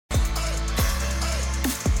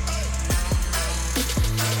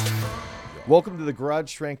Welcome to the Garage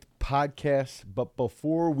Strength Podcast. But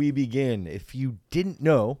before we begin, if you didn't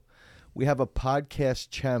know, we have a podcast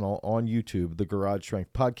channel on YouTube, the Garage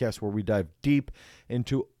Strength Podcast, where we dive deep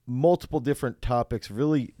into multiple different topics,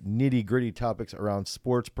 really nitty-gritty topics around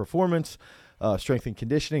sports performance, strength and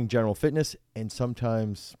conditioning, general fitness, and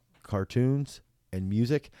sometimes cartoons and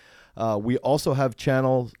music. We also have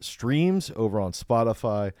channel streams over on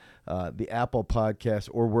Spotify, the Apple Podcast,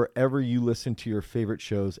 or wherever you listen to your favorite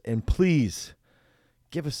shows. And please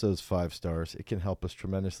give us those 5 stars. It can help us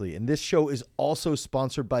tremendously. And this show is also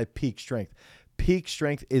sponsored by Peak Strength. Peak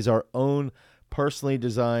Strength is our own personally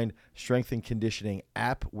designed strength and conditioning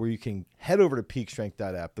app where you can head over to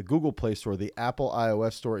peakstrength.app, the Google Play Store, the Apple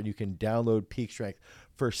iOS Store, and you can download Peak Strength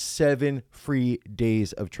for 7 free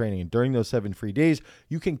days of training. And during those 7 free days,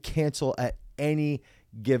 you can cancel at any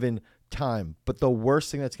given time. But the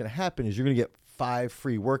worst thing that's going to happen is you're going to get 5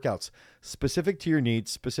 free workouts specific to your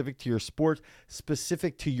needs, specific to your sport,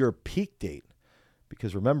 specific to your peak date.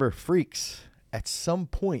 Because remember, freaks, at some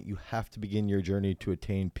point you have to begin your journey to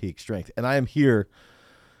attain peak strength. And I am here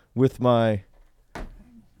with my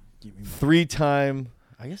 3-time,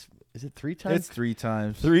 I guess, is it 3 times? It's 3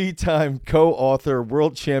 times. 3-time co-author,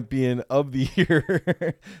 world champion of the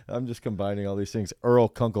year. I'm just combining all these things. Earl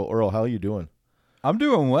Kunkel. Earl, how are you doing? I'm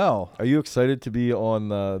doing well. Are you excited to be on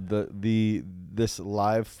this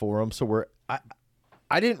live forum? So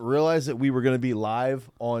I didn't realize that we were going to be live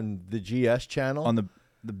on the GS channel. On the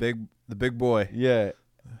big boy. Yeah.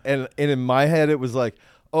 And in my head it was like,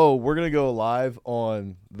 oh, we're going to go live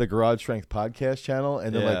on the Garage Strength Podcast channel.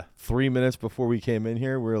 And then like 3 minutes before we came in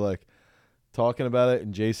here, we were like talking about it.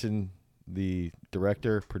 And Jason, the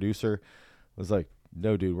director, producer, was like,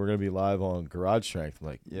 no, dude, we're going to be live on Garage Strength. I'm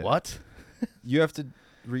like, what? You have to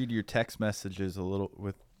read your text messages a little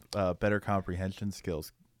with better comprehension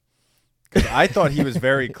skills. I thought he was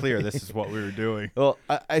very clear. This is what we were doing. Well,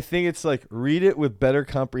 I think it's like read it with better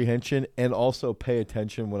comprehension and also pay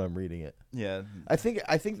attention when I'm reading it. Yeah. I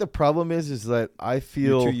think the problem is that I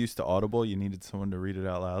feel you're too used to Audible. You needed someone to read it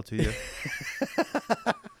out loud to you.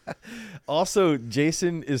 Also,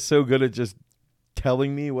 Jason is so good at just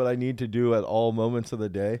telling me what I need to do at all moments of the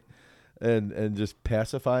day. And just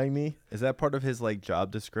pacifying me. Is that part of his like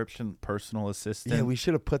job description, personal assistant? Yeah, we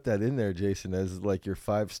should have put that in there, Jason, as like your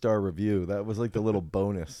 5-star review. That was like the little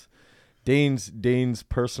bonus. Dane's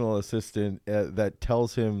personal assistant that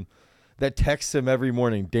texts him every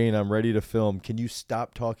morning, Dane, I'm ready to film. Can you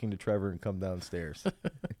stop talking to Trevor and come downstairs?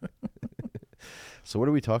 So what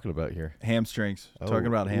are we talking about here? Hamstrings. Talking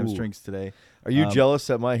about hamstrings today. Are you jealous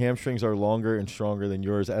that my hamstrings are longer and stronger than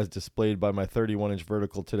yours as displayed by my 31-inch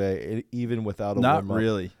vertical today, even without a warm-up? Not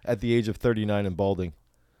really. At the age of 39 and balding.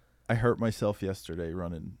 I hurt myself yesterday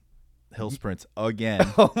running hill sprints again.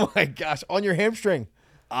 Oh, my gosh. On your hamstring.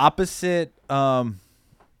 Opposite adductor.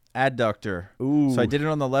 Ooh. So I did it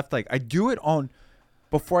on the left leg. I do it on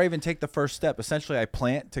before I even take the first step. Essentially, I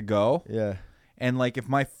plant to go. Yeah. And, like, if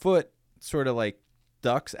my foot sort of, like,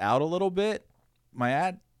 ducks out a little bit,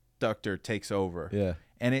 my adductor takes over. Yeah.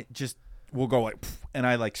 And it just will go like, and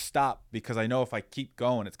I like stop because I know if I keep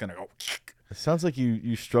going, it's going to go. It sounds like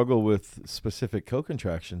you struggle with specific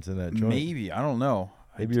co-contractions in that joint. Maybe. I don't know.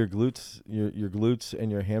 Maybe your glutes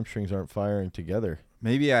and your hamstrings aren't firing together.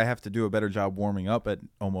 Maybe I have to do a better job warming up at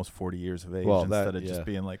almost 40 years of age instead of just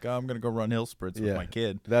being like, oh, I'm going to go run hill sprints with my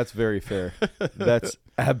kid. That's very fair. That's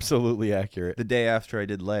absolutely accurate. The day after I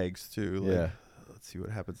did legs too. Like, yeah. Let's see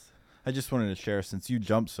what happens. I just wanted to share, since you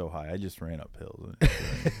jumped so high, I just ran up hills.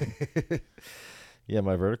 Yeah,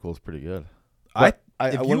 my vertical is pretty good.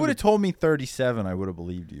 If you would have told me 37, I would have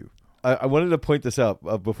believed you. I wanted to point this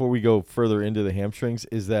out before we go further into the hamstrings,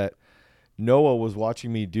 is that Noah was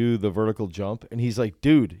watching me do the vertical jump, and he's like,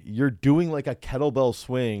 dude, you're doing like a kettlebell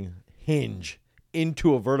swing hinge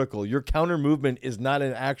into a vertical. Your counter movement is not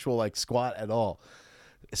an actual like squat at all.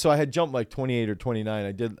 So I had jumped like 28 or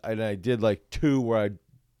 29. I did like 2 where I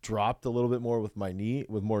dropped a little bit more with my knee,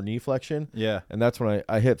 with more knee flexion. Yeah. And that's when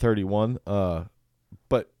I hit 31.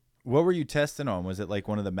 But what were you testing on? Was it like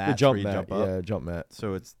one of the mats jump where you mat, jump up? Yeah, jump mat.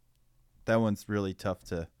 So that one's really tough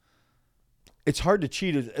to. It's hard to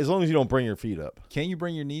cheat as long as you don't bring your feet up. Can't you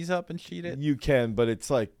bring your knees up and cheat it? You can, but it's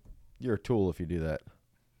like you're a tool if you do that.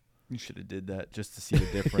 You should have did that just to see the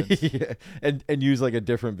difference. Yeah. And use like a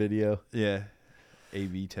different video. Yeah.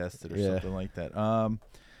 A/B tested or something like that.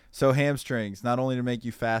 So hamstrings, not only to make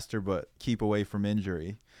you faster, but keep away from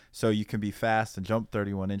injury. So you can be fast and jump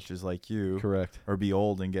 31 inches like you. Correct. Or be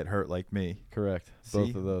old and get hurt like me. Correct. See?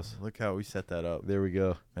 Both of those. Look how we set that up. There we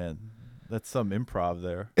go. Man, that's some improv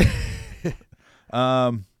there.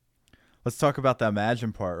 Let's talk about the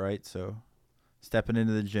Imagine part, right? So stepping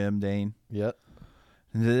into the gym, Dane. Yep.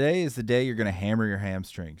 And today is the day you're going to hammer your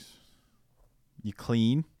hamstrings. You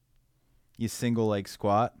clean, you single leg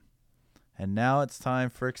squat, and now it's time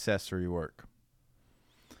for accessory work.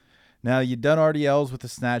 Now, you've done RDLs with a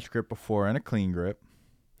snatch grip before and a clean grip.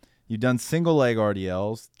 You've done single leg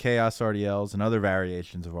RDLs, chaos RDLs, and other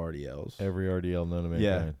variations of RDLs. Every RDL known to mankind.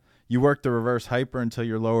 Yeah. You worked the reverse hyper until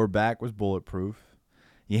your lower back was bulletproof.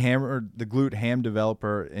 You hammered the glute ham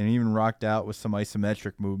developer and even rocked out with some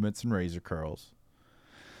isometric movements and razor curls.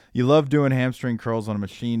 You love doing hamstring curls on a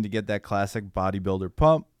machine to get that classic bodybuilder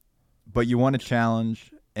pump, but you want a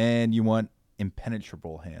challenge and you want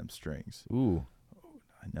impenetrable hamstrings. Ooh.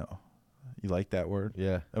 I know. You like that word?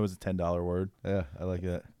 Yeah. That was a $10 word. Yeah, I like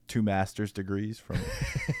that. 2 master's degrees from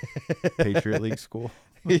Patriot League school.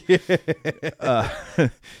 You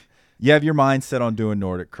have your mind set on doing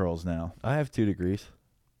Nordic curls now. I have 2 degrees.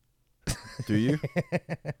 Do you?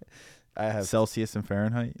 I have Celsius and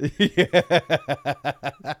Fahrenheit.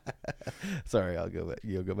 Sorry, I'll go back.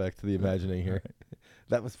 You'll go back to the imagining here.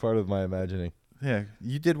 That was part of my imagining. Yeah,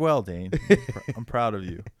 you did well, Dane. I'm proud of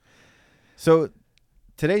you. So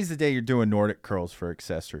today's the day you're doing Nordic curls for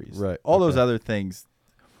accessories. Right. All those other things,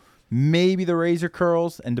 maybe the razor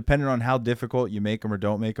curls, and depending on how difficult you make them or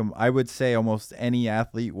don't make them, I would say almost any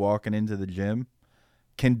athlete walking into the gym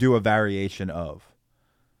can do a variation of.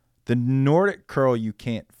 The Nordic curl you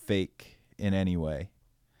can't fake in any way.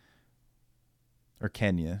 Or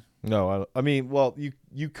can you? No, I mean, well,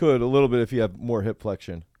 you could a little bit if you have more hip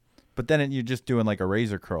flexion. But then you're just doing like a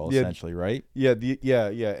razor curl, essentially, right? Yeah, yeah.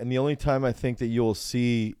 And the only time I think that you'll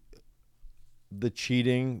see the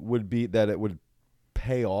cheating would be that it would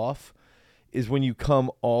pay off is when you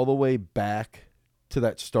come all the way back to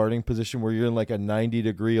that starting position where you're in like a 90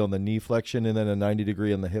 degree on the knee flexion and then a 90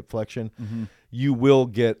 degree on the hip flexion. Mm-hmm. You will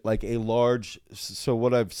get like a large. So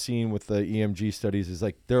what I've seen with the EMG studies is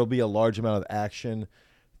like there'll be a large amount of action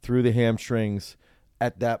through the hamstrings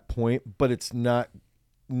at that point, but it's not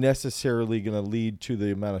necessarily going to lead to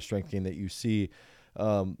the amount of strength gain that you see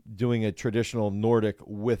doing a traditional Nordic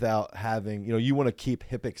without having, you want to keep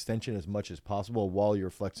hip extension as much as possible while you're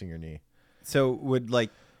flexing your knee. So would like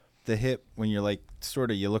the hip, when you're like sort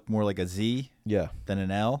of, you look more like a Z than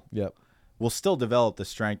an L. Yep. Will still develop the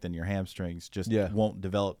strength in your hamstrings, just won't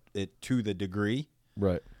develop it to the degree.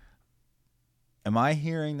 Right. Am I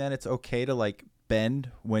hearing that it's okay to like bend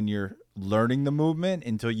when you're learning the movement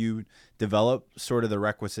until you develop sort of the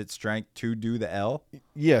requisite strength to do the L?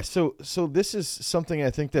 Yeah. So this is something I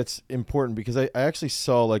think that's important because I actually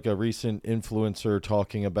saw like a recent influencer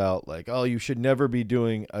talking about like, oh, you should never be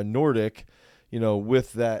doing a Nordic,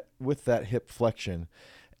 with that hip flexion.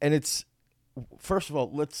 And it's, first of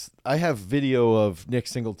all, I have video of Nick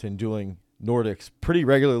Singleton doing Nordics pretty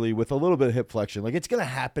regularly with a little bit of hip flexion. Like it's going to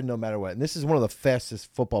happen no matter what. And this is one of the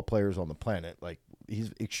fastest football players on the planet. Like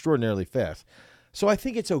he's extraordinarily fast. So I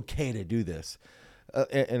think it's okay to do this.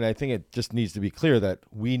 And I think it just needs to be clear that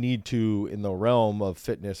we need to, in the realm of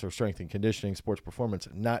fitness or strength and conditioning, sports performance,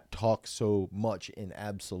 not talk so much in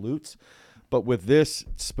absolutes. But with this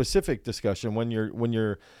specific discussion, when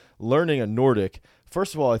you're learning a Nordic,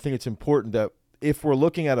 first of all, I think it's important that if we're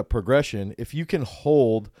looking at a progression, if you can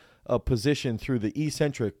hold a position through the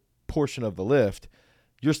eccentric portion of the lift,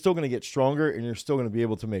 you're still going to get stronger and you're still going to be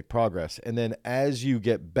able to make progress. And then as you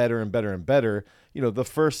get better and better and better, the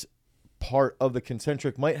first part of the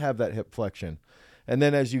concentric might have that hip flexion. And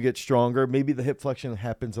then as you get stronger, maybe the hip flexion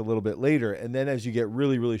happens a little bit later. And then as you get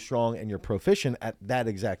really, really strong and you're proficient at that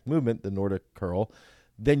exact movement, the Nordic curl,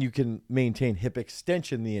 then you can maintain hip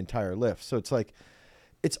extension the entire lift. So it's like,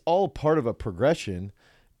 it's all part of a progression.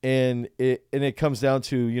 And it comes down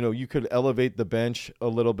to, you could elevate the bench a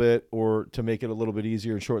little bit or to make it a little bit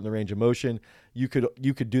easier and shorten the range of motion. You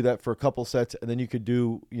could do that for a couple sets and then you could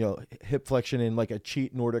do, hip flexion in like a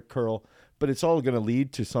cheat Nordic curl, but it's all going to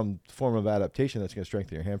lead to some form of adaptation that's going to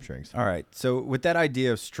strengthen your hamstrings. All right. So with that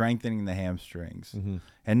idea of strengthening the hamstrings,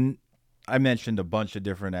 and I mentioned a bunch of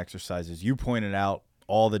different exercises, you pointed out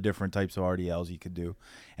all the different types of RDLs you could do.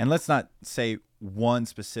 And let's not say one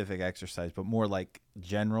specific exercise, but more like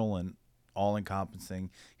general and all-encompassing.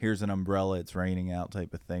 Here's an umbrella, it's raining out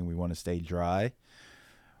type of thing. We want to stay dry.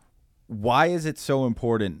 Why is it so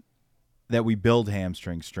important that we build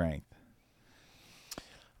hamstring strength?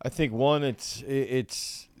 I think one,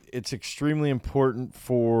 it's extremely important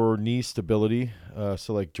for knee stability.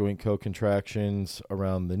 So like joint co-contractions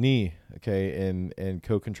around the knee, okay, and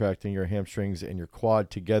co-contracting your hamstrings and your quad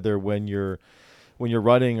together when you're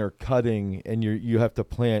running or cutting and you have to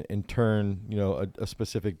plant and turn, a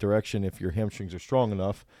specific direction. If your hamstrings are strong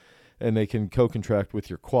enough and they can co-contract with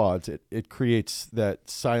your quads, it creates that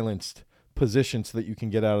silenced position so that you can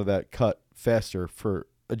get out of that cut faster for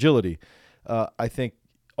agility. I think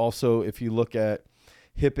also if you look at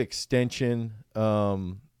hip extension,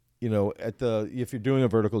 if you're doing a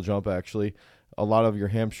vertical jump, actually, a lot of your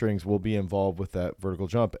hamstrings will be involved with that vertical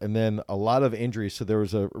jump. And then a lot of injuries. So there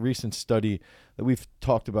was a recent study that we've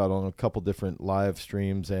talked about on a couple different live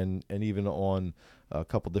streams and even on a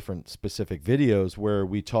couple different specific videos where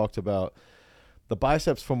we talked about the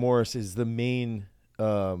biceps femoris is the main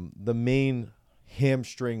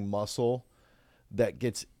hamstring muscle that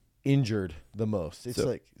gets injured the most. It's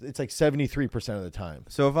like 73% of the time.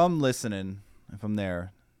 So if I'm listening, if I'm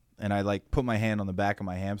there, and I like put my hand on the back of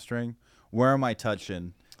my hamstring, where am I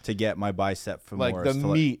touching to get my bicep femoris?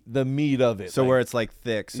 Like the meat of it. So where it's like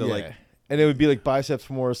thick. So like, and it would be like biceps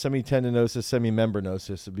femoris, semitendinosus,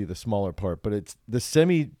 semimembranosus would be the smaller part, but it's the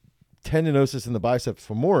semitendinosus and the biceps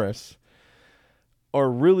femoris are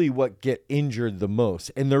really what get injured the most,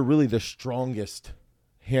 and they're really the strongest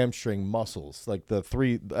hamstring muscles. Like they're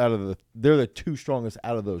the two strongest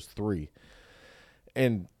out of those three.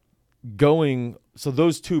 And so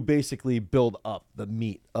those two basically build up the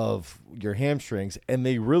meat of your hamstrings, and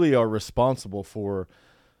they really are responsible for,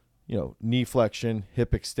 knee flexion,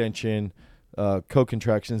 hip extension,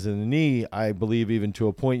 co-contractions in the knee. I believe even to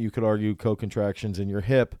a point you could argue co-contractions in your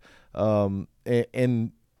hip.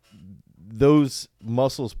 And those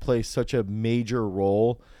muscles play such a major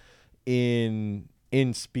role in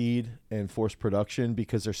speed and force production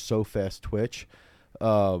because they're so fast twitch.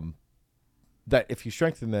 That if you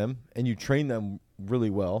strengthen them and you train them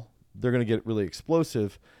really well, they're going to get really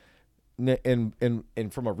explosive. And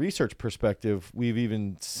from a research perspective, we've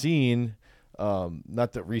even seen,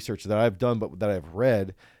 not the research that I've done, but that I've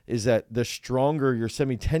read, is that the stronger your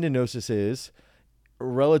semitendinosus is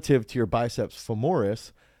relative to your biceps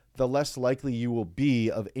femoris, the less likely you will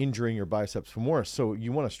be of injuring your biceps femoris. So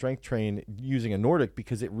you want to strength train using a Nordic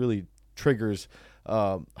because it really triggers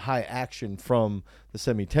high action from the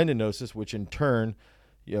semitendinosus, which in turn,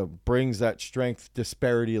 brings that strength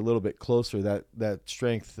disparity a little bit closer. That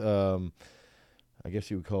strength, I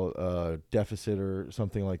guess you would call it deficit or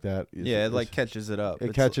something like that. It catches it up.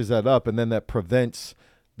 It catches that up, and then that prevents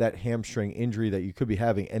that hamstring injury that you could be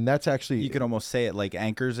having. And that's actually, you could almost say it like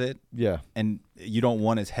anchors it. Yeah. And you don't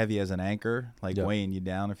want as heavy as an anchor, weighing you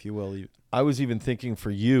down, if you will. I was even thinking for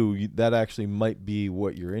you that actually might be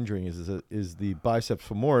what you're injuring is the biceps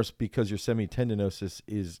femoris because your semitendinosus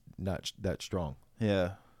is not that strong.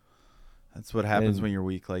 Yeah. That's what happens when you're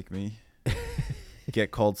weak like me.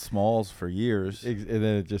 Get called smalls for years. And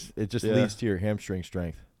then it just leads to your hamstring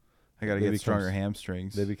strength. I got to get stronger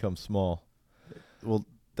hamstrings. They become small. Well,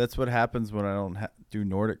 that's what happens when I don't do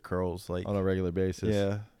Nordic curls on a regular basis.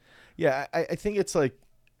 Yeah. Yeah, I think it's like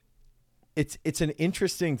it's an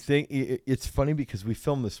interesting thing. It's funny because we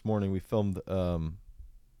filmed this morning. We filmed the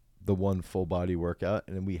one full body workout,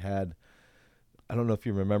 and we had, I don't know if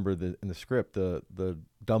you remember in the script, the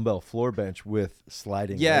dumbbell floor bench with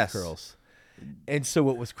sliding leg curls. And so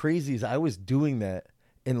what was crazy is I was doing that,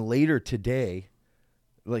 and later today,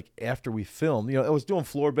 like after we filmed, I was doing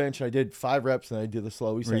floor bench and I did 5 reps and I did the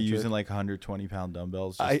slow eccentric. Were you using 120-pound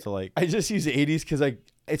dumbbells I just use 80s because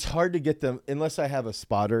it's hard to get them unless I have a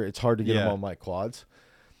spotter. It's hard to get them on my quads.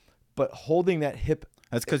 But holding that hip.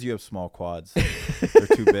 That's because you have small quads. They're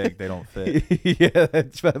too big. They don't fit. Yeah,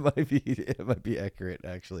 it might be accurate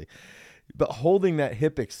actually. But holding that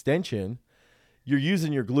hip extension, you're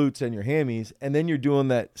using your glutes and your hammies, and then you're doing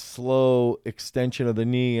that slow extension of the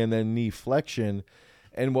knee and then knee flexion.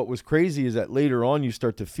 And what was crazy is that later on you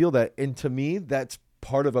start to feel that. And to me, that's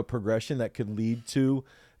part of a progression that could lead to,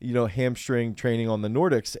 hamstring training on the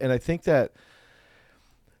Nordics. And I think that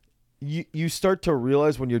you start to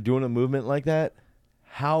realize when you're doing a movement like that,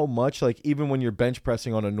 how much, even when you're bench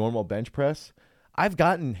pressing on a normal bench press, I've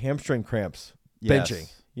gotten hamstring cramps benching,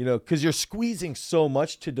 because you're squeezing so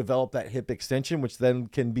much to develop that hip extension, which then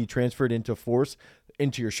can be transferred into force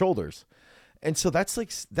into your shoulders. And so that's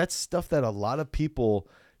stuff that a lot of people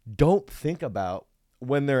don't think about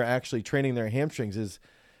when they're actually training their hamstrings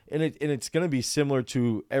and it's going to be similar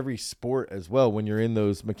to every sport as well when you're in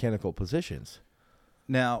those mechanical positions.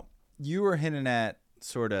 Now, you were hinting at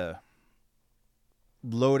sort of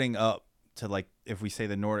loading up to if we say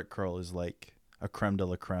the Nordic curl is like a creme de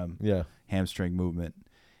la creme hamstring movement,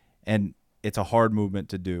 and it's a hard movement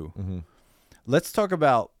to do. Mm-hmm. Let's talk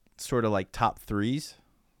about sort of top threes.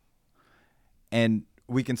 And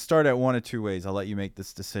we can start at one of two ways. I'll let you make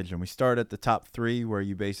this decision. We start at the top 3 where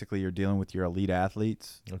you're dealing with your elite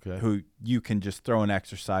athletes who you can just throw an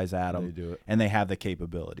exercise at them do it. And they have the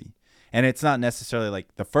capability. And it's not necessarily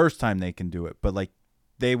the first time they can do it, but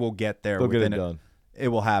they will get there. They'll get it done. It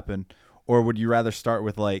will happen. Or would you rather start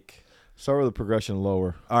with like... Start with a progression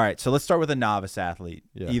lower. All right, so let's start with a novice athlete.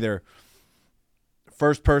 Yeah. Either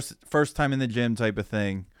first time in the gym type of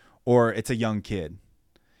thing, or it's a young kid.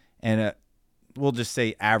 And we'll just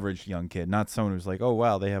say average young kid, not someone who's like, oh,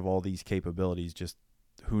 wow, they have all these capabilities, just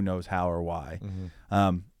who knows how or why.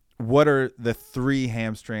 Mm-hmm. What are the 3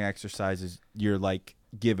 hamstring exercises you're like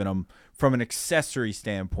giving them from an accessory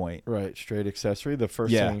standpoint? Right, straight accessory. The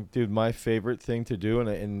first thing, dude, my favorite thing to do,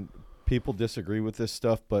 and people disagree with this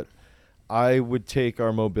stuff, but I would take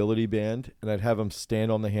our mobility band and I'd have them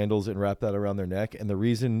stand on the handles and wrap that around their neck. And the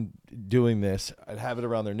reason doing this, I'd have it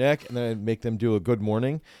around their neck and then I'd make them do a good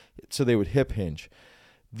morning so they would hip hinge.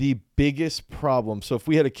 The biggest problem, so if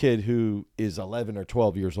we had a kid who is 11 or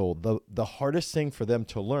 12 years old, the hardest thing for them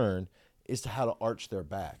to learn is how to arch their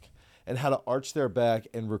back. And how to arch their back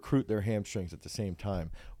and recruit their hamstrings at the same time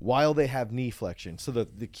while they have knee flexion. So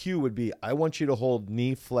the cue would be, I want you to hold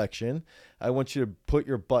knee flexion. I want you to put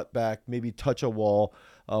your butt back, maybe touch a wall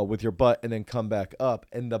with your butt and then come back up.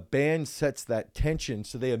 And the band sets that tension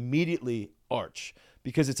so they immediately arch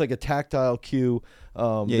because it's like a tactile cue.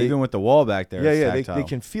 Even with the wall back there. They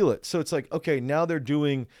can feel it. So it's like, okay, now they're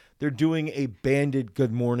doing a banded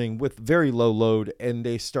good morning with very low load and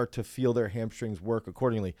they start to feel their hamstrings work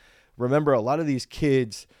accordingly. Remember, a lot of these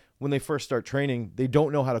kids, when they first start training, they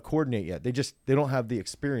don't know how to coordinate yet. They don't have the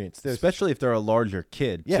experience. Especially if they're a larger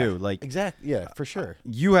kid, too. Like exactly. Yeah, for sure.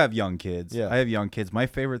 You have young kids. Yeah. I have young kids. My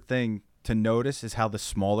favorite thing to notice is how the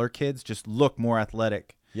smaller kids just look more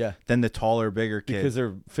athletic than the taller, bigger kids. Because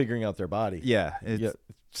they're figuring out their body. Yeah.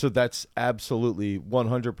 So that's absolutely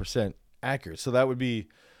 100% accurate. So that would be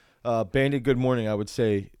banded good morning, I would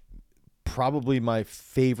say, probably my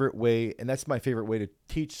favorite way, and that's my favorite way to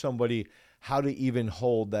teach somebody how to even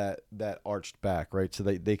hold that arched back, right? So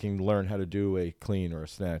they can learn how to do a clean or a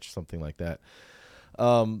snatch, something like that.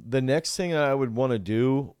 The next thing I would want to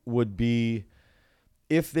do would be,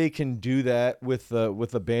 if they can do that with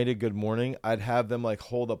a banded good morning, I'd have them like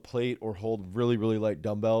hold a plate or hold really, really light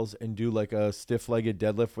dumbbells and do like a stiff-legged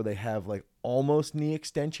deadlift where they have like almost knee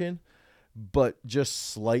extension, but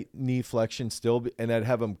just slight knee flexion still, and I'd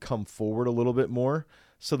have them come forward a little bit more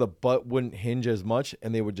so the butt wouldn't hinge as much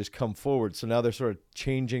and they would just come forward. So now they're sort of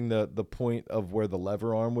changing the point of where the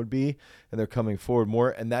lever arm would be and they're coming forward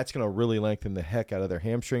more, and that's going to really lengthen the heck out of their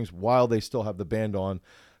hamstrings while they still have the band on.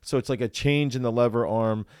 So it's like a change in the lever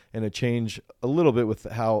arm and a change a little bit with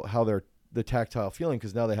how they're the tactile feeling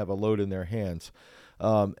because now they have a load in their hands.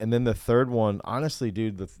 And then the third one, honestly,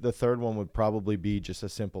 dude, the third one would probably be just a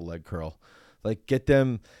simple leg curl. Like get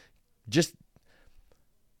them, just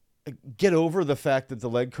get over the fact that the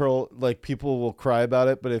leg curl, like people will cry about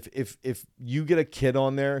it. But if you get a kid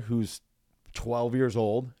on there who's 12 years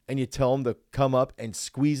old and you tell him to come up and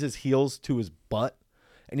squeeze his heels to his butt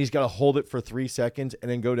and he's got to hold it for 3 seconds and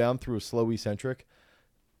then go down through a slow eccentric,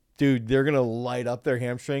 dude, they're going to light up their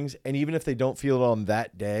hamstrings. And even if they don't feel it on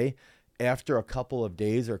that day, after a couple of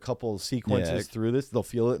days or a couple of sequences through this, they'll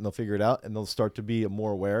feel it and they'll figure it out and they'll start to be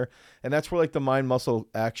more aware. And that's where like the mind-muscle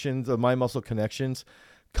actions, the mind-muscle connections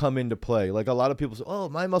come into play. Like a lot of people say, oh,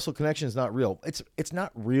 mind-muscle connection is not real. It's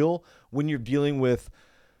not real when you're dealing with,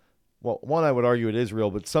 well, one, I would argue it is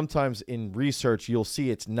real, but sometimes in research, you'll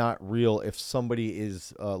see it's not real if somebody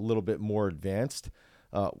is a little bit more advanced.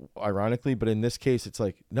 Ironically, but in this case, it's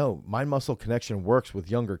like, no, mind-muscle connection works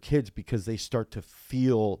with younger kids because they start to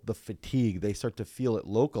feel the fatigue. They start to feel it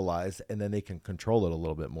localized, and then they can control it a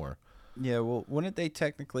little bit more. Yeah, well, wouldn't they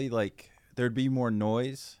technically, like, there'd be more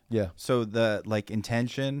noise? Yeah. So the, like,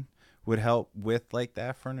 intention would help with, like, the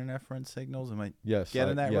efferent and efferent signals? Am I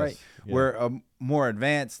getting that right? Yeah. Where a more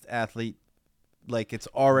advanced athlete, like it's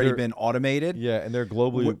already been automated. Yeah, and they're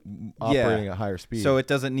globally operating at higher speed. So it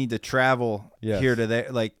doesn't need to travel here to there,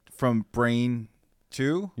 like from brain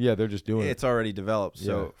to. Yeah, they're just doing it. It's already developed.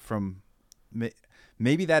 So from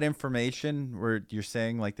maybe that information where you're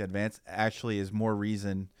saying like the advanced actually is more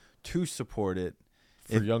reason to support it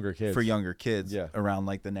for younger kids. For younger kids around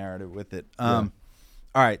like the narrative with it. All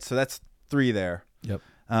right, so that's 3 there. Yep.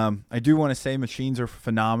 I do want to say machines are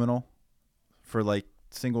phenomenal for like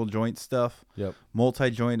single joint stuff. Yep.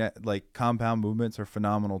 Multi-joint, like compound movements are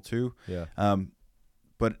phenomenal too. Yeah.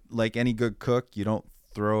 But like any good cook, you don't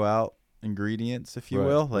throw out ingredients, if you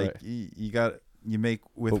will. Like you make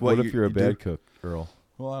with but what if you're a bad cook, Earl?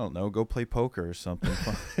 Well, I don't know. Go play poker or something.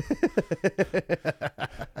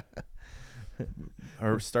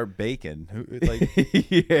 Or start baking.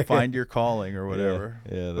 Like find your calling or whatever.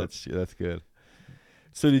 Yeah, that's good.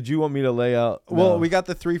 So did you want me to lay out? Well, we got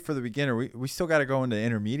the 3 for the beginner. We still got to go into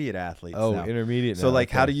intermediate athletes. Intermediate. So like,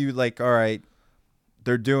 how do you like? All right,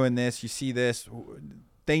 they're doing this. You see this.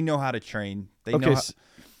 they know how to train. They Okay, know how,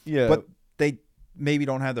 yeah. but they maybe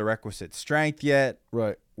don't have the requisite strength yet.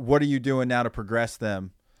 Right. What are you doing now to progress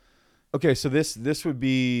them? Okay, so this would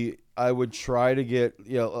be, I would try to get,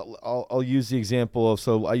 I'll use the example of,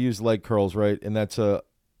 so I use leg curls, right? And that's a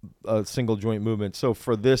single joint movement. So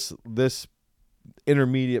for this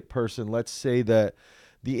intermediate person, let's say that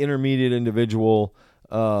the intermediate individual,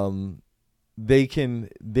 they can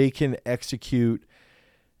execute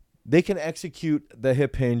the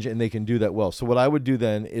hip hinge, and they can do that well. So what I would do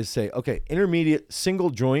then is say, okay, intermediate single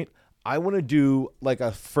joint, I want to do like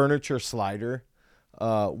a furniture slider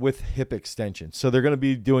with hip extension. So they're going to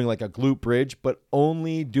be doing like a glute bridge, but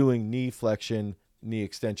only doing knee flexion, knee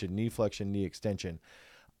extension, knee flexion, knee extension.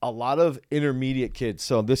 A lot of intermediate kids,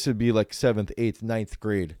 so this would be like 7th, 8th, 9th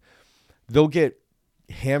grade, they'll get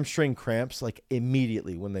hamstring cramps like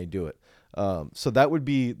immediately when they do it. So that would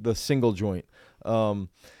be the single joint.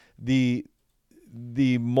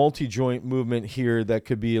 The multi-joint movement here that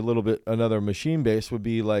could be a little bit another machine base would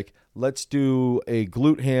be like, let's do a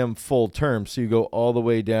glute ham full term. So you go all the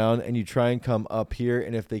way down and you try and come up here.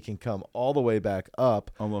 And if they can come all the way back up.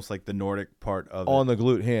 Almost like the Nordic part of on the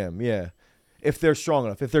glute ham. Yeah. If they're strong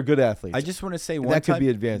enough, if they're good athletes. I just want to say that could be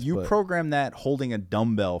advanced. You programmed that holding a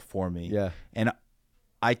dumbbell for me. Yeah. And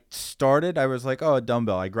I was like, oh, a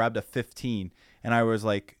dumbbell. I grabbed a 15 and I was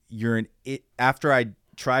like, after I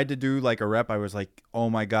tried to do like a rep, I was like, oh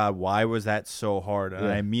my God, why was that so hard? And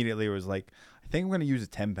I immediately was like, I think I'm going to use a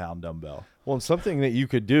 10-pound dumbbell. Well, and something that you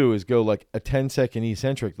could do is go like a 10-second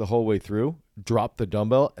eccentric the whole way through, drop the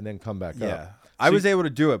dumbbell, and then come back up. Yeah. I was able to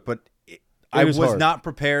do it, but I was not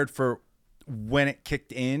prepared for when it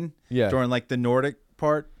kicked in during like the Nordic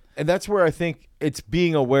part. And that's where I think it's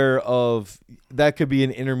being aware of that could be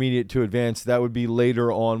an intermediate to advanced. That would be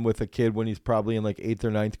later on with a kid when he's probably in like 8th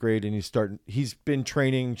or 9th grade and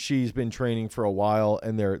she's been training for a while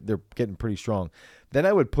and they're getting pretty strong. Then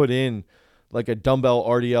I would put in like a dumbbell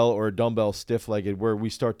RDL or a dumbbell stiff legged where we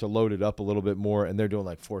start to load it up a little bit more and they're doing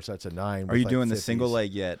like 4 sets of 9. Are you like doing 50s. The single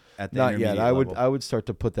leg yet at the Not yet. level? I would start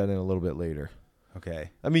to put that in a little bit later.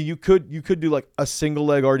 Okay. I mean, you could do like a single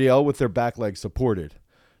leg RDL with their back leg supported.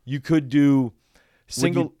 You could do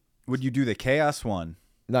single. Would you do the chaos one?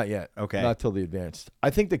 Not yet. Okay. Not till the advanced. I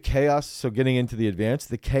think the chaos. So getting into the advanced,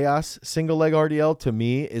 the chaos single leg RDL to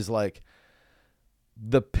me is like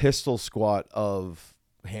the pistol squat of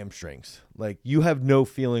hamstrings. Like you have no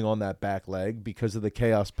feeling on that back leg because of the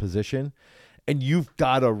chaos position, and you've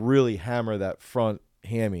got to really hammer that front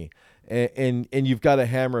hammy. And you've got to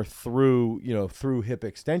hammer through hip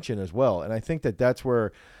extension as well. And I think that's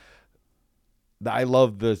where I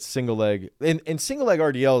love the single leg and single leg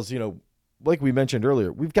RDLs, like we mentioned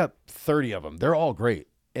earlier, we've got 30 of them. They're all great.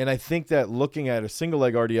 And I think that looking at a single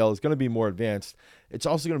leg RDL is going to be more advanced. It's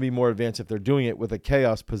also going to be more advanced if they're doing it with a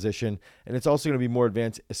chaos position. And it's also going to be more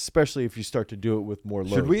advanced, especially if you start to do it with more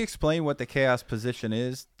load. Should we explain what the chaos position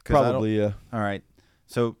is? Probably, yeah. All right.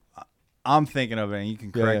 So I'm thinking of it, and you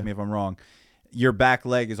can correct me if I'm wrong. Your back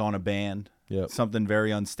leg is on a band, something very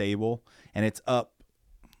unstable, and it's up.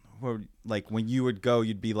 Like when you would go,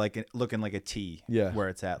 you'd be like looking like a T, where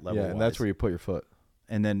it's at level. Yeah, and that's where you put your foot.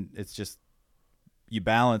 And then it's just you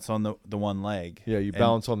balance on the one leg. Yeah, you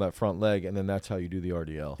balance on that front leg, and then that's how you do the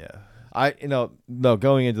RDL. Yeah.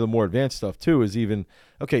 Going into the more advanced stuff too is even,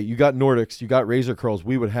 okay, you got Nordics, you got razor curls,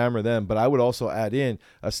 we would hammer them, but I would also add in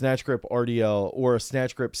a snatch grip RDL or a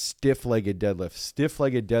snatch grip stiff-legged deadlift.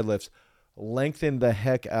 Stiff-legged deadlifts lengthen the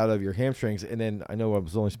heck out of your hamstrings, and then I know I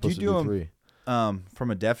was only supposed to do 3.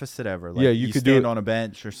 From a deficit ever? Like you could stand do it on a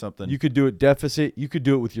bench or something. You could do it deficit. You could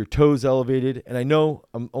do it with your toes elevated. And I know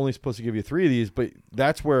I'm only supposed to give you 3 of these, but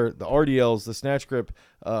that's where the RDLs, the snatch grip,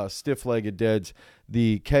 stiff-legged deads,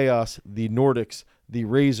 the chaos, the Nordics, the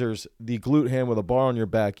razors, the glute ham with a bar on your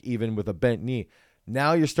back, even with a bent knee.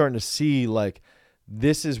 Now you're starting to see like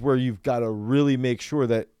this is where you've got to really make sure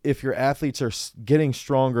that if your athletes are getting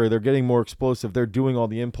stronger, they're getting more explosive, they're doing all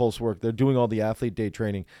the impulse work, they're doing all the athlete day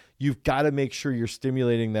training, you've got to make sure you're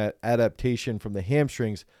stimulating that adaptation from the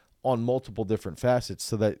hamstrings on multiple different facets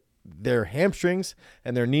so that their hamstrings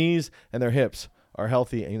and their knees and their hips are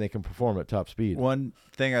healthy and they can perform at top speed. One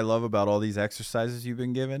thing I love about all these exercises you've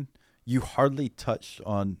been given, you hardly touched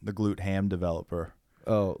on the glute ham developer.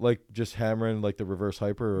 Oh, like just hammering like the reverse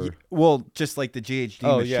hyper? Or? Well, just like the GHD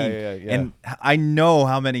machine. Yeah. And I know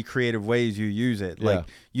how many creative ways you use it. Yeah. Like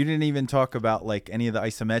you didn't even talk about like any of the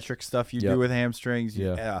isometric stuff you do with hamstrings.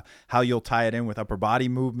 How you'll tie it in with upper body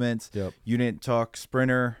movements. Yep. You didn't talk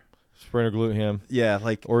sprinter glute ham. Yeah,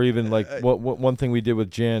 like or even like what one thing we did with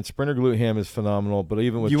Jan, sprinter glute ham is phenomenal. But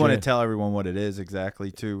even with you want to tell everyone what it is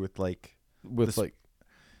exactly too with like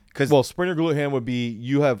Well, sprinter glute ham would be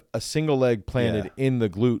you have a single leg planted in the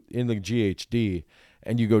glute, in the GHD,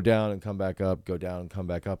 and you go down and come back up, go down and come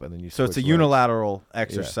back up, and then you So it's a switch legs. unilateral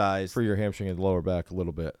exercise. For your hamstring and lower back a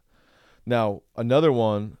little bit. Now, another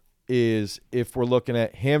one is if we're looking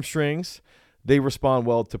at hamstrings, they respond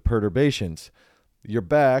well to perturbations. Your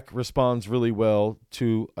back responds really well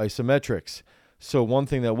to isometrics. So one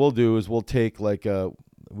thing that we'll do is we'll take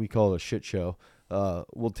we call it a shit show.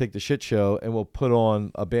 We'll take the shit show and we'll put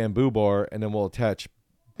on a bamboo bar and then we'll attach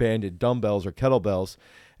banded dumbbells or kettlebells.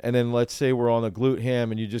 And then let's say we're on a glute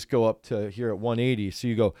ham and you just go up to here at 180. So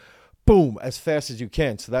you go boom as fast as you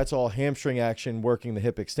can. So that's all hamstring action working the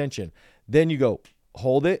hip extension. Then you go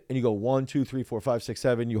hold it and you go 1, 2, 3, 4, 5, 6,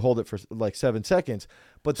 7. You hold it for like 7 seconds.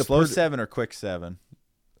 But the slow 7 or quick 7?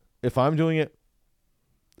 If I'm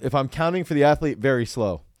counting for the athlete, very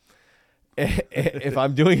slow. If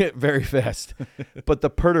I'm doing it, very fast. But the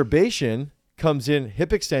perturbation comes in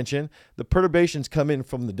hip extension. The perturbations come in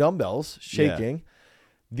from the dumbbells shaking. Yeah.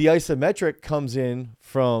 The isometric comes in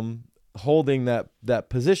from holding that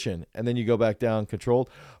position. And then you go back down controlled,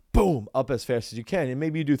 boom, up as fast as you can. And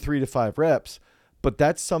maybe you do 3 to 5 reps. But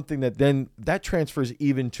that's something that transfers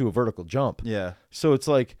even to a vertical jump. Yeah. So it's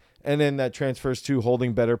like, and then that transfers to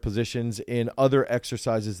holding better positions in other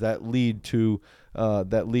exercises that lead to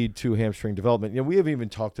hamstring development. We haven't even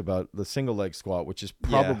talked about the single leg squat, which is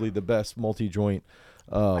probably the best multi-joint.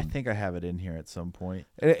 I think I have it in here at some point.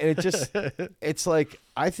 And it just, it's like,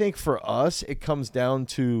 I think for us, it comes down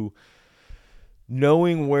to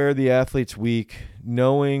knowing where the athlete's weak,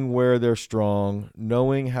 knowing where they're strong,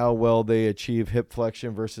 knowing how well they achieve hip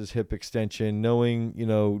flexion versus hip extension, knowing,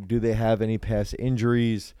 do they have any past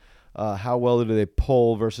injuries, how well do they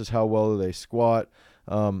pull versus how well do they squat,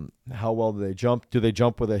 how well do they jump? Do they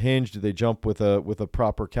jump with a hinge? Do they jump with a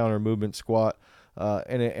proper counter movement squat?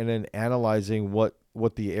 And then analyzing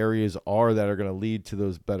what the areas are that are going to lead to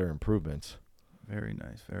those better improvements. Very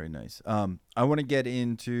nice, very nice. I want to get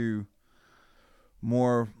into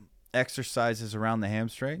more exercises around the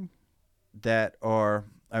hamstring that are,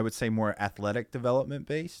 I would say, more athletic development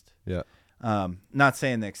based. Yeah. Not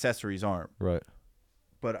saying the accessories aren't. Right.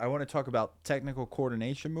 But I want to talk about technical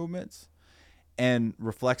coordination movements and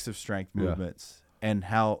reflexive strength movements and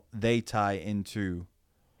how they tie into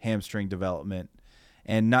hamstring development,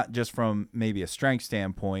 and not just from maybe a strength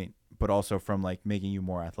standpoint, but also from like making you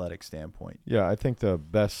more athletic standpoint. Yeah, I think the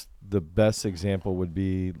best example would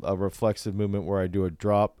be a reflexive movement where I do a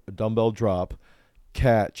dumbbell drop,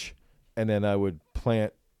 catch, and then I would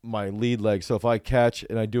plant my lead leg. So if I catch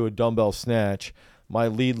and I do a dumbbell snatch, my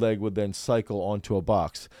lead leg would then cycle onto a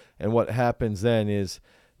box. And what happens then is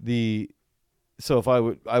so if I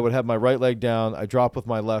would have my right leg down, I drop with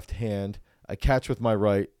my left hand, I catch with my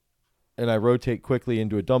right, and I rotate quickly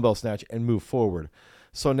into a dumbbell snatch and move forward.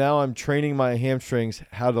 So now I'm training my hamstrings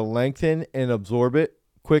how to lengthen and absorb it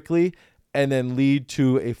quickly and then lead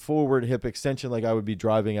to a forward hip extension like I would be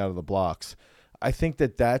driving out of the blocks. I think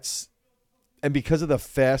that's, and because of the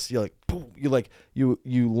fast, you're like, boom,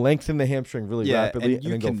 you lengthen the hamstring really rapidly and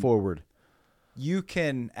then go forward. You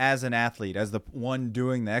can, as an athlete, as the one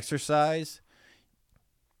doing the exercise,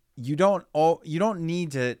 you don't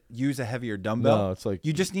need to use a heavier dumbbell. No, it's like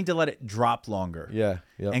you just need to let it drop longer. Yeah.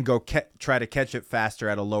 And go try to catch it faster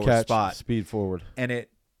at a lower spot. Speed forward. And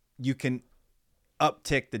you can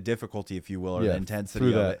uptick the difficulty, if you will, or the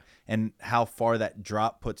intensity of it, and how far that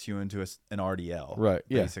drop puts you into an RDL. Right.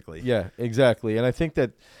 Basically. Yeah, exactly. And I think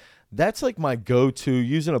that's like my go-to,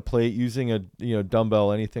 using a plate, using a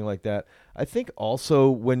dumbbell, anything like that. I think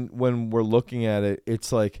also when we're looking at it,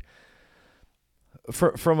 it's like,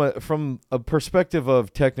 from a perspective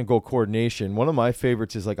of technical coordination, one of my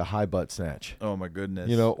favorites is like a high butt snatch. Oh my goodness.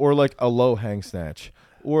 Or like a low hang snatch,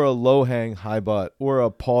 or a low hang high butt, or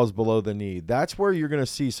a pause below the knee. That's where you're going to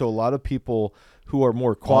see. So a lot of people who are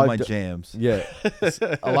more quad, all my jams. Yeah,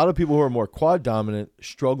 a lot of people who are more quad dominant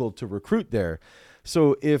struggle to recruit there.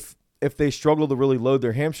 So if they struggle to really load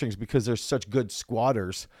their hamstrings because they're such good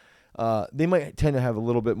squatters, they might tend to have a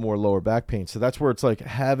little bit more lower back pain. So that's where it's like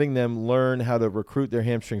having them learn how to recruit their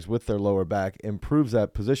hamstrings with their lower back improves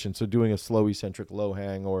that position. So doing a slow eccentric low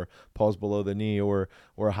hang or pause below the knee or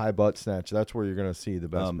a high butt snatch, that's where you're going to see the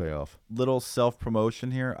best payoff. Little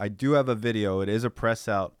self-promotion here. I do have a video. It is a press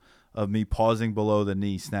out of me pausing below the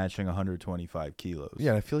knee, snatching 125 kilos.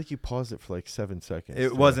 Yeah, I feel like you paused it for like 7 seconds.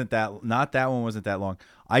 It wasn't not that one wasn't that long.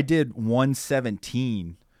 I did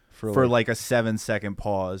 117 for like a 7-second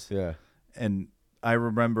pause. Yeah. And I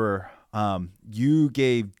remember you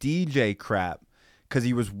gave DJ crap because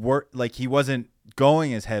he was he wasn't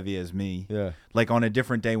going as heavy as me. Yeah. Like on a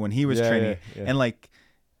different day when he was training. Yeah. And like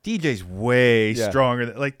DJ's way Yeah.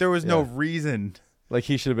 stronger. Like, there was no Yeah. reason. Like,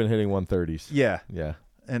 he should have been hitting 130s. Yeah. Yeah.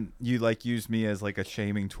 And you, like, used me as, like, a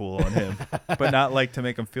shaming tool on him. But not, like, to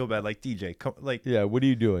make him feel bad. Like, DJ, come, like. Yeah, what are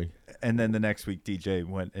you doing? And then the next week, DJ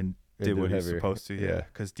went and did what he was supposed to. Yeah.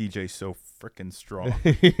 Because DJ's so freaking strong.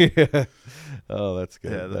 Yeah. Oh, that's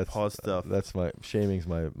good. Yeah, the pause stuff. That's shaming's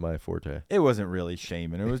my forte. It wasn't really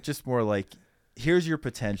shaming. It was just more like, here's your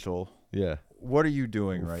potential. Yeah. What are you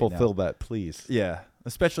doing right now? Fulfill that, please. Yeah.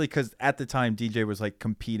 Especially because at the time, DJ was, like,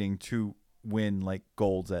 competing to win, like,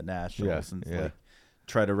 golds at nationals and like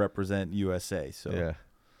try to represent USA. So yeah,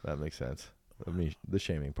 that makes sense. I mean, the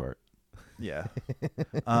shaming part. Yeah.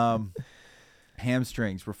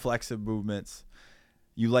 Hamstrings, reflexive movements.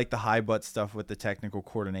 You like the high butt stuff with the technical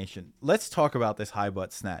coordination. Let's talk about this high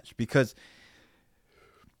butt snatch because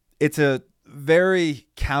it's a very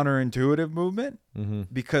counterintuitive movement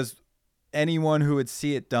because anyone who would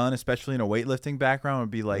see it done, especially in a weightlifting background, would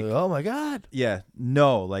be like, oh my God. Yeah,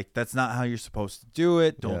 no, like that's not how you're supposed to do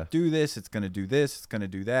it. Don't Yeah. do this. It's going to do this. It's going to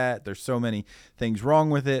do that. There's so many things wrong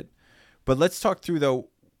with it. But let's talk through, though,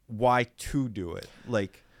 why to do it.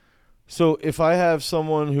 Like, So if I have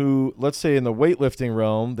someone who, let's say in the weightlifting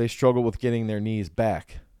realm, they struggle with getting their knees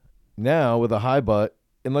back. Now with a high butt,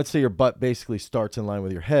 and let's say your butt basically starts in line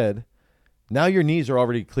with your head, now your knees are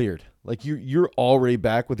already cleared. Like you're already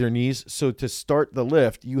back with your knees. So to start the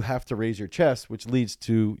lift, you have to raise your chest, which leads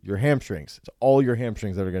to your hamstrings. It's all your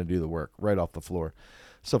hamstrings that are going to do the work right off the floor.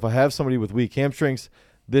 So if I have somebody with weak hamstrings,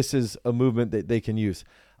 this is a movement that they can use.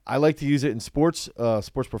 I like to use it in sports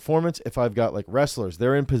performance. If I've got like wrestlers,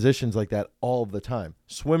 they're in positions like that all the time.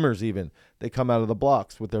 Swimmers even, they come out of the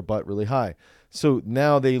blocks with their butt really high. So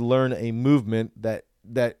now they learn a movement that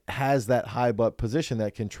has that high butt position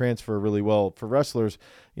that can transfer really well for wrestlers.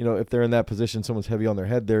 You know, if they're in that position, someone's heavy on their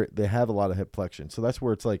head, they have a lot of hip flexion. So that's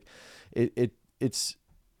where it's like, it's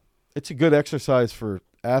a good exercise for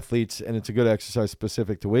athletes, and it's a good exercise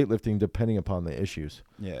specific to weightlifting, depending upon the issues.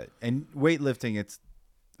 yeah. And weightlifting, it's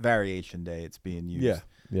variation day. It's being used. Yeah.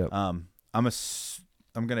 Yeah.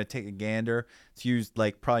 I'm going to take a gander. It's used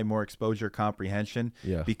like probably more exposure comprehension.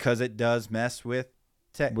 Yeah. Because it does mess with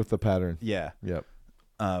With the pattern. Yeah. Yep.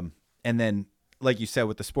 And then, like you said,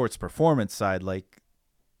 with the sports performance side, like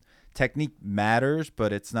technique matters,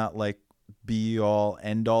 but it's not like be all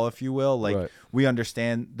end all, if you will. Like Right. we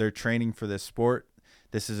understand they're training for this sport.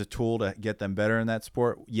 This is a tool to get them better in that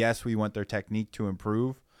sport. Yes, we want their technique to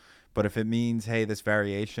improve, but if it means, hey, this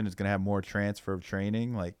variation is going to have more transfer of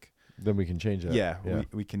training, like Then we can change that. yeah.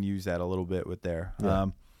 We can use that a little bit with there. Yeah.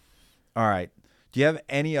 All right. Do you have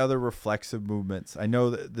any other reflexive movements? I know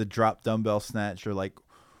that the drop dumbbell snatch are like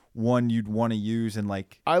one you'd want to use, and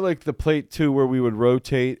like I like the plate too, where we would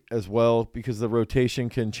rotate as well, because the rotation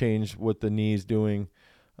can change what the knee's doing,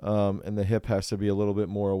 and the hip has to be a little bit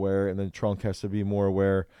more aware, and the trunk has to be more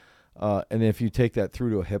aware. And if you take that through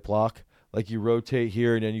to a hip lock, like you rotate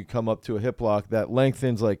here and then you come up to a hip lock, that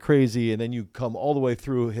lengthens like crazy, and then you come all the way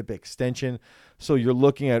through hip extension. So you're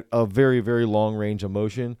looking at a very, very long range of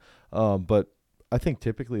motion. But I think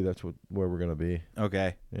typically that's where we're going to be.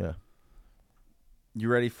 okay. Yeah. You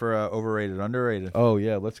ready for overrated, underrated? Oh,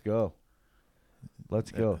 yeah. Let's go. Let's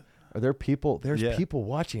go. Are there people? There's Yeah. people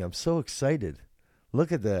watching. I'm so excited. Look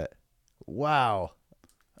at that. Wow.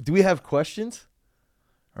 Do we have questions?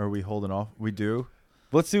 Or are we holding off? We do.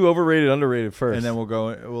 Let's do overrated, underrated first. And then we'll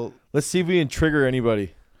go. Let's see if we can trigger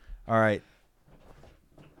anybody. All right.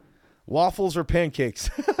 Waffles or pancakes?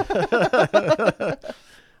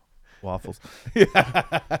 Waffles.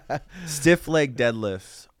 Stiff leg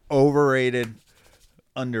deadlifts. Overrated,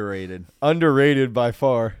 underrated. Underrated by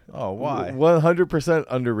far. Oh, why? 100%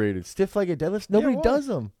 underrated. Stiff-legged deadlifts? Nobody why? does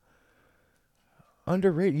them.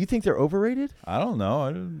 Underrated. You think they're overrated? I don't know.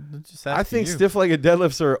 I'm just I asking think you. stiff-legged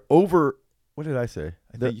deadlifts are over. What did I say?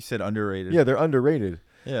 I think you said underrated. Yeah, they're underrated.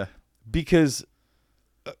 Yeah. Because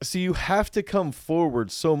so you have to come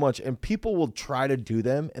forward so much, and people will try to do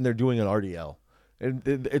them, and they're doing an RDL. And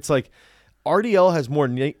it's like RDL has more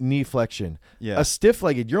knee flexion. Yeah. A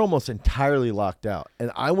stiff-legged, you're almost entirely locked out.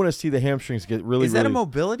 And I want to see the hamstrings get really, Is that really, a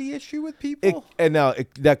mobility issue with people?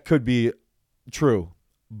 that could be true.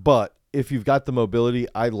 But if you've got the mobility,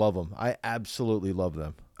 I love them. I absolutely love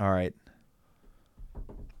them. All right.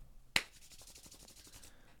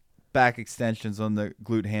 Back extensions on the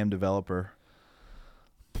glute ham developer.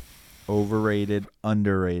 Overrated,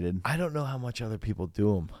 underrated. I don't know how much other people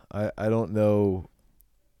do them. I don't know.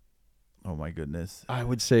 Oh my goodness. I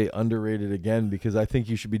would say underrated again, because I think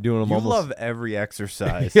you should be doing them You almost. love every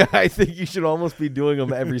exercise. Yeah, I think you should almost be doing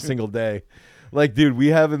them every single day. Like, dude, we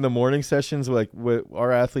have in the morning sessions, like with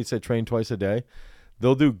our athletes that train twice a day,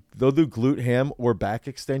 They'll do glute ham or back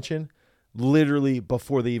extension literally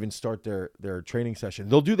before they even start their training session.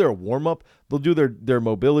 They'll do their warm up, they'll do their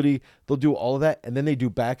mobility, they'll do all of that, and then they do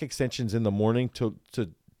back extensions in the morning to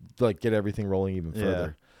like get everything rolling even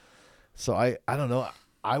further. So I don't know.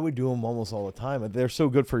 I would do them almost all the time. They're so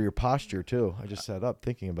good for your posture too. I just sat up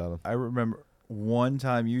thinking about them. I remember one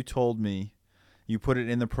time you told me you put it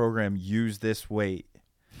in the program, use this weight.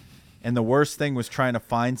 And the worst thing was trying to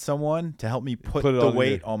find someone to help me put the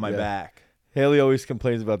weight on my back. Haley always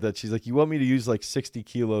complains about that. She's like, you want me to use like 60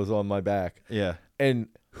 kilos on my back? Yeah. And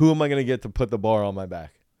who am I going to get to put the bar on my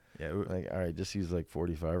back? Yeah. Like, all right, just use like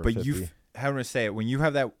 45 or but 50. But how do I say it? When you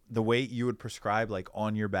have the weight you would prescribe like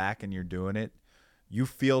on your back and you're doing it, you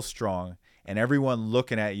feel strong. And everyone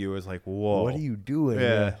looking at you is like, whoa. What are you doing?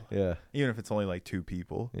 Yeah. Yeah. Even if it's only like 2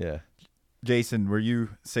 people. Yeah. Jason, were you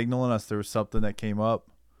signaling us there was something that came up?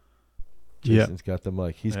 Jason's got the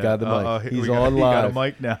mic. He's got the mic. He's on live. He got a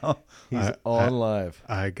mic now. He's on live.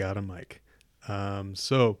 I got a mic.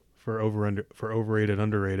 So for overrated,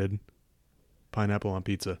 underrated, pineapple on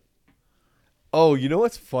pizza. Oh, you know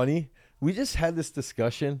what's funny? We just had this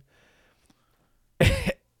discussion,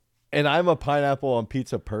 and I'm a pineapple on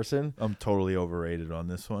pizza person. I'm totally overrated on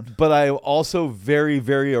this one. But I'm also very,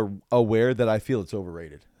 very aware that I feel it's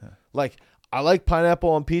overrated. Yeah. Like, I like pineapple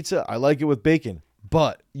on pizza. I like it with bacon.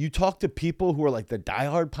 But you talk to people who are like the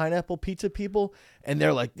diehard pineapple pizza people, and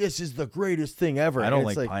they're like, this is the greatest thing ever. I don't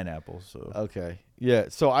like pineapple. So okay. Yeah.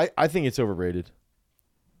 So I think it's overrated.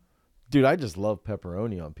 Dude, I just love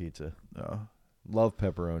pepperoni on pizza. No. Love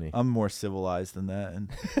pepperoni. I'm more civilized than that and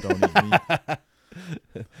don't eat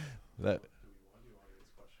meat. That.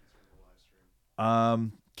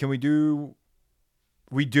 Can we do?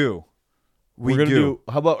 We do. We're gonna do.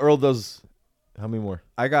 How about Earl does? How many more?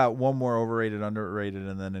 I got one more overrated, underrated,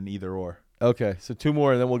 and then an either or. Okay, so 2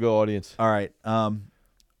 more, and then we'll go audience. All right.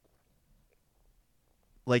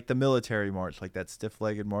 Like the military march, like that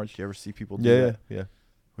stiff-legged march. You ever see people do that? Yeah.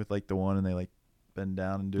 With like the one, and they like bend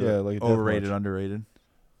down and do it. Yeah, like a overrated, death march. underrated.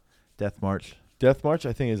 Death march. Death march,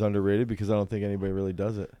 I think, is underrated because I don't think anybody really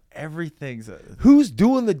does it. Everything's. Who's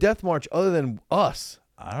doing the death march other than us?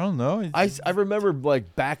 I don't know. I remember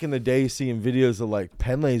like back in the day seeing videos of like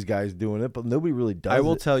Penlay's guys doing it, but nobody really does it. I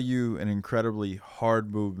will tell you an incredibly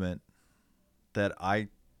hard movement that I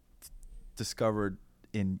discovered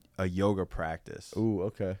in a yoga practice. Ooh,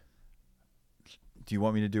 okay. Do you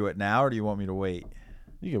want me to do it now or do you want me to wait?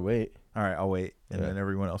 You can wait. All right, I'll wait. And then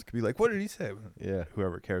everyone else could be like, what did he say? Yeah.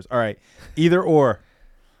 Whoever cares. All right. Either or.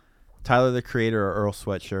 Tyler, the Creator, or Earl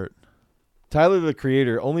Sweatshirt? Tyler, the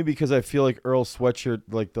Creator, only because I feel like Earl Sweatshirt,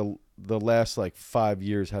 like the last like 5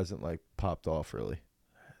 years hasn't like popped off really.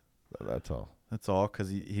 That's all. That's all because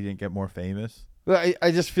he didn't get more famous. I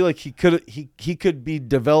just feel like he could be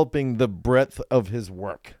developing the breadth of his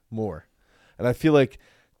work more, and I feel like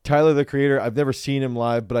Tyler, the Creator, I've never seen him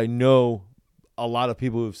live, but I know a lot of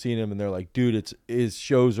people who've seen him and they're like, dude, his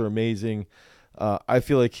shows are amazing. I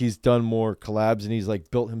feel like he's done more collabs and he's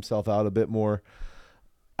like built himself out a bit more.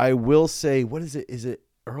 I will say, what is it? Is it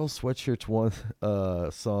Earl Sweatshirt's one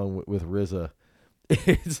song with RZA?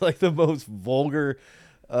 It's like the most vulgar.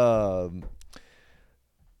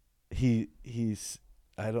 He's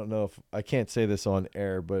I don't know if I can't say this on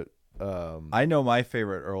air, but I know my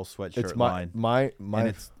favorite Earl Sweatshirt line. And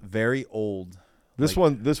it's very old. This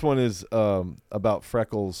one is about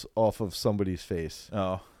freckles off of somebody's face.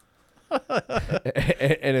 Oh,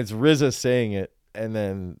 and it's RZA saying it. And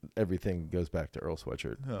then everything goes back to Earl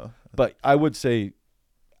Sweatshirt. Oh. But I would say,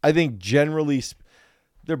 I think generally,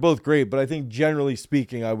 they're both great, but I think generally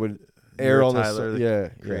speaking, I would err on Tyler,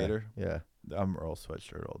 the Creator. Yeah. I'm Earl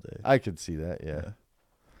Sweatshirt all day. I could see that,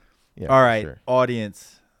 yeah. All right, sure.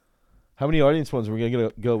 Audience. How many audience ones are we going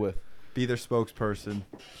to go with? Be their spokesperson,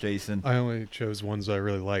 Jason. I only chose ones I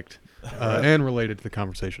really liked and related to the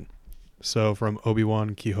conversation. So from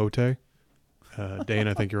Obi-Wan Quixote. Dane,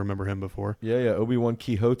 I think you remember him before. Yeah, Obi-Wan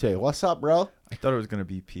Quixote. What's up, bro? I thought it was going to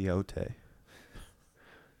be Peyote.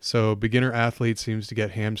 So beginner athlete seems to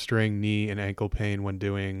get hamstring, knee, and ankle pain when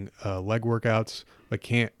doing leg workouts, but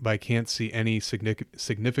can't see any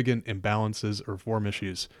significant imbalances or form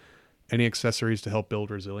issues. Any accessories to help build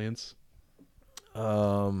resilience?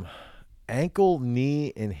 Ankle,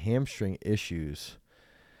 knee, and hamstring issues.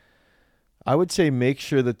 I would say make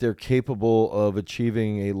sure that they're capable of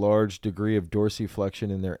achieving a large degree of dorsiflexion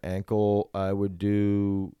in their ankle. I would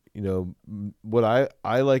do, what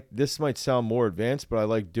I like. This might sound more advanced, but I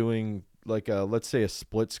like doing like let's say a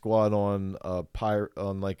split squat on not Pyrex,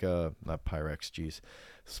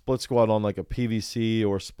 split squat on like a PVC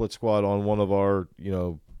or split squat on one of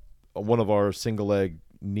our single leg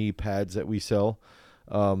knee pads that we sell.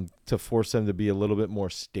 to force them to be a little bit more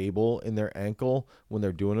stable in their ankle when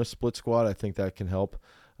they're doing a split squat. I think that can help.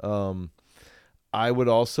 I would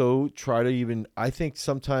also try to I think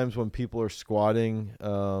sometimes when people are squatting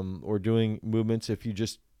or doing movements, if you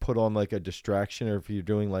just put on like a distraction, or if you're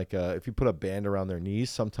doing if you put a band around their knees,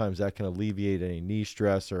 sometimes that can alleviate any knee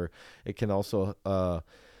stress, or it can also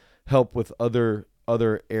help with other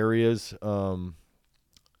areas.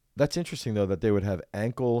 That's interesting though, that they would have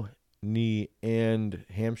ankle, knee, and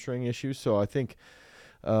hamstring issues. So I think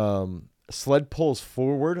sled pulls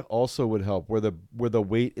forward also would help, where the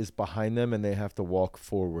weight is behind them and they have to walk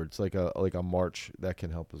forwards, like a march. That can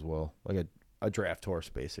help as well, like a draft horse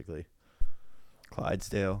basically.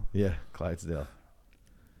 Clydesdale. Yeah, Clydesdale.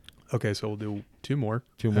 Okay, so we'll do two more.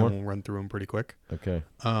 Two more? And we'll run through them pretty quick. Okay.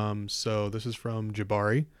 So this is from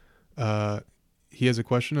Jabari. He has a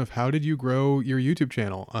question of, how did you grow your YouTube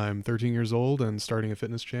channel? I'm 13 years old and starting a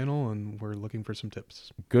fitness channel, and we're looking for some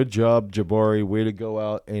tips. Good job, Jabari. Way to go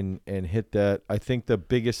out and hit that. I think the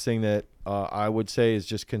biggest thing that I would say is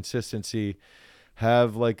just consistency.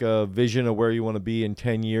 Have like a vision of where you want to be in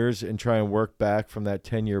 10 years and try and work back from that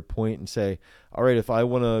 10-year point and say, all right, if I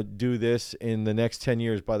want to do this in the next 10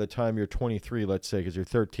 years, by the time you're 23, let's say, because you're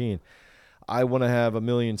 13, I want to have 1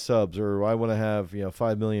 million subs, or I want to have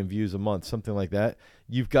 5 million views a month, something like that.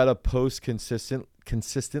 You've got to post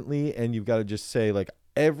consistently, and you've got to just say, like,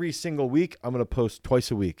 every single week I'm going to post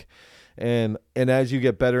twice a week. And as you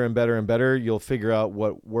get better and better and better, you'll figure out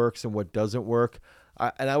what works and what doesn't work.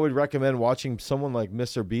 I would recommend watching someone like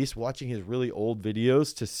Mr. Beast, watching his really old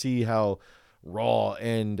videos to see how raw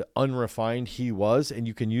and unrefined he was, and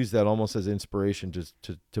you can use that almost as inspiration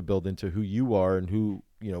to build into who you are and who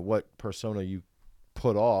what persona you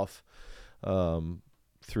put off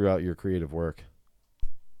throughout your creative work.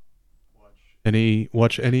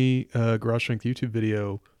 Watch any Garage Strength YouTube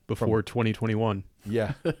video before 2021.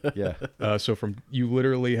 Yeah. So you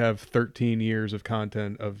literally have 13 years of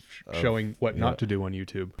content of showing what not to do on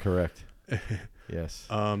YouTube. Correct. Yes.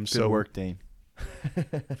 Good work, Dane.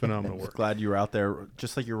 Phenomenal work. Glad you were out there,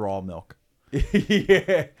 just like your raw milk.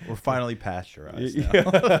 Yeah. We're finally pasteurized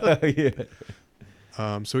now.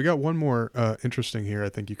 Yeah. So we got one more interesting here I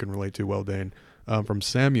think you can relate to well, Dane, from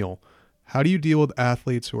Samuel. How do you deal with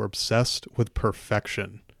athletes who are obsessed with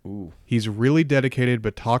perfection? Ooh. He's really dedicated,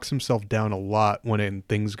 but talks himself down a lot when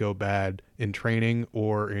things go bad in training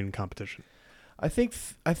or in competition. I think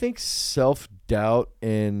self-doubt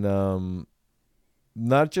and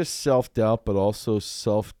not just self-doubt, but also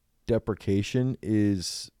self-deprecation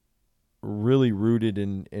is really rooted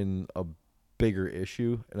in a bigger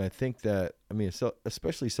issue. And I think that,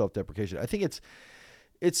 especially self-deprecation, I think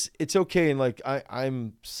it's okay. And like,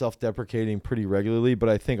 I'm self-deprecating pretty regularly, but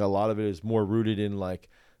I think a lot of it is more rooted in like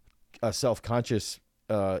a self-conscious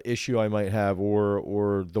issue I might have,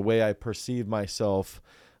 or the way I perceive myself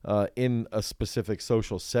in a specific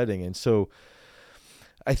social setting. And so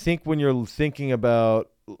I think when you're thinking about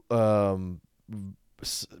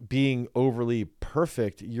being overly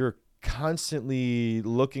perfect, you're constantly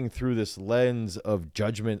looking through this lens of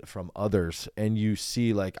judgment from others, and you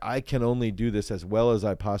see like, I can only do this as well as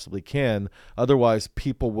I possibly can, otherwise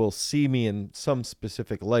people will see me in some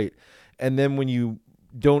specific light. And then when you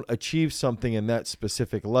don't achieve something in that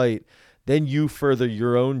specific light, then you further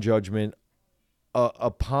your own judgment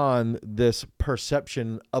upon this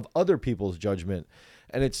perception of other people's judgment.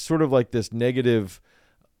 And it's sort of like this negative,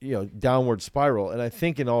 downward spiral. And I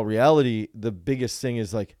think in all reality, the biggest thing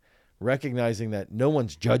is like recognizing that no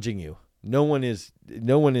one's judging you. No one is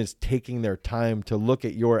taking their time to look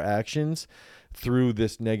at your actions through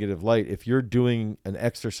this negative light. If you're doing an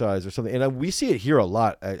exercise or something, and we see it here a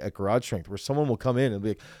lot at Garage Strength, where someone will come in and be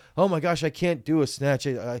like, oh my gosh, I can't do a snatch.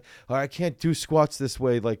 I can't do squats this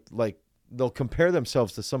way. Like they'll compare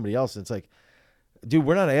themselves to somebody else. And it's like, dude,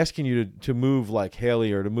 we're not asking you to move like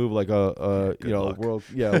Haley or to move like a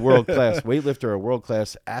world-class weightlifter or a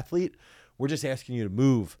world-class athlete. We're just asking you to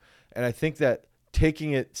move. And I think that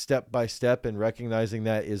taking it step by step and recognizing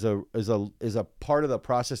that is a part of the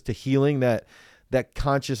process to healing that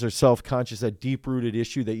conscious or self-conscious, that deep-rooted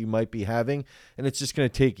issue that you might be having. And it's just going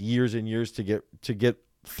to take years and years to get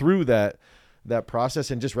through that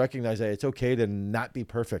process, and just recognize that it's okay to not be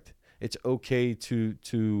perfect. It's okay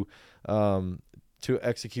to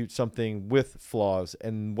execute something with flaws.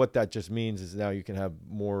 And what that just means is now you can have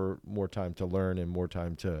more time to learn and more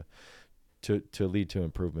time to lead to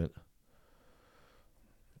improvement.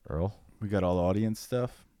 Earl? We got all the audience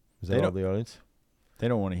stuff. Is that all the audience? They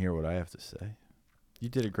don't want to hear what I have to say. You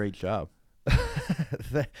did a great job.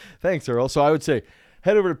 Thanks, Earl. So I would say,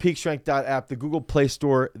 Head over to peakstrength.app, the Google Play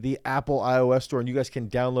Store, the Apple iOS Store, and you guys can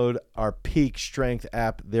download our Peak Strength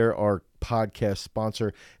app. They're our podcast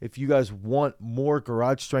sponsor. If you guys want more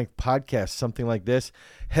Garage Strength podcasts, something like this,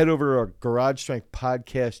 head over to our Garage Strength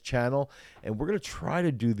podcast channel, and we're going to try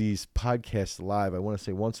to do these podcasts live. I want to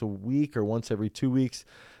say once a week or once every 2 weeks.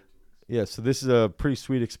 Yeah, so this is a pretty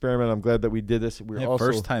sweet experiment. I'm glad that we did this. We're also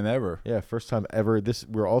first time ever. Yeah, first time ever.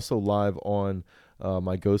 We're also live on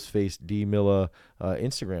my Ghostface D Milla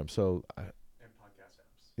Instagram. So And podcast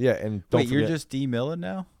apps. yeah, and don't Wait, you're forget just D Millen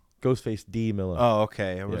now? Ghostface D Milla. Oh,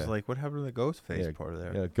 okay. I was Yeah. like, what happened to the ghost face Yeah, part of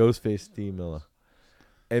there? Yeah, Ghostface D Milla.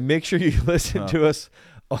 And make sure you listen Oh. to us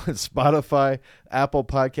on Spotify, Apple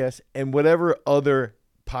Podcasts, and whatever other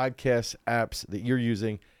podcast apps that you're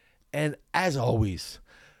using. And as always,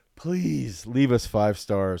 please leave us 5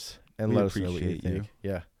 stars and We let us know what you appreciate you. think.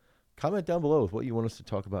 Yeah. Comment down below with what you want us to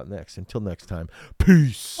talk about next. Until next time,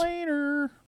 peace. Later.